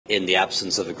in the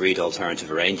absence of agreed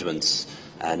alternative arrangements,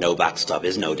 no backstop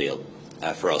is no deal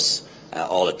for us.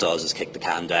 All it does is kick the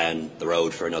can down the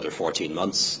road for another 14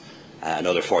 months,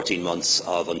 another 14 months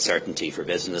of uncertainty for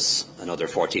business, another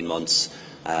 14 months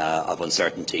of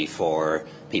uncertainty for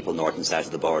people north and south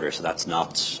of the border. So that's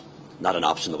not an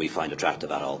option that we find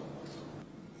attractive at all.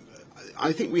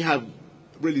 I think we have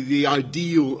really the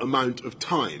ideal amount of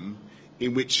time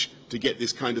in which to get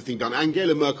this kind of thing done.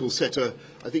 Angela Merkel set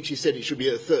I think she said it should be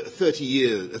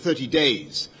 30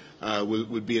 days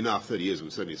would be enough. 30 years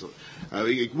would certainly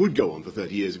it would go on for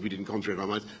 30 years if we didn't concentrate our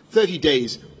minds. 30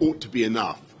 days ought to be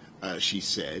enough, she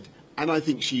said, and I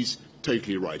think she's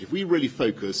totally right. If we really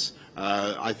focus,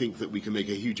 I think that we can make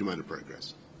a huge amount of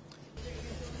progress.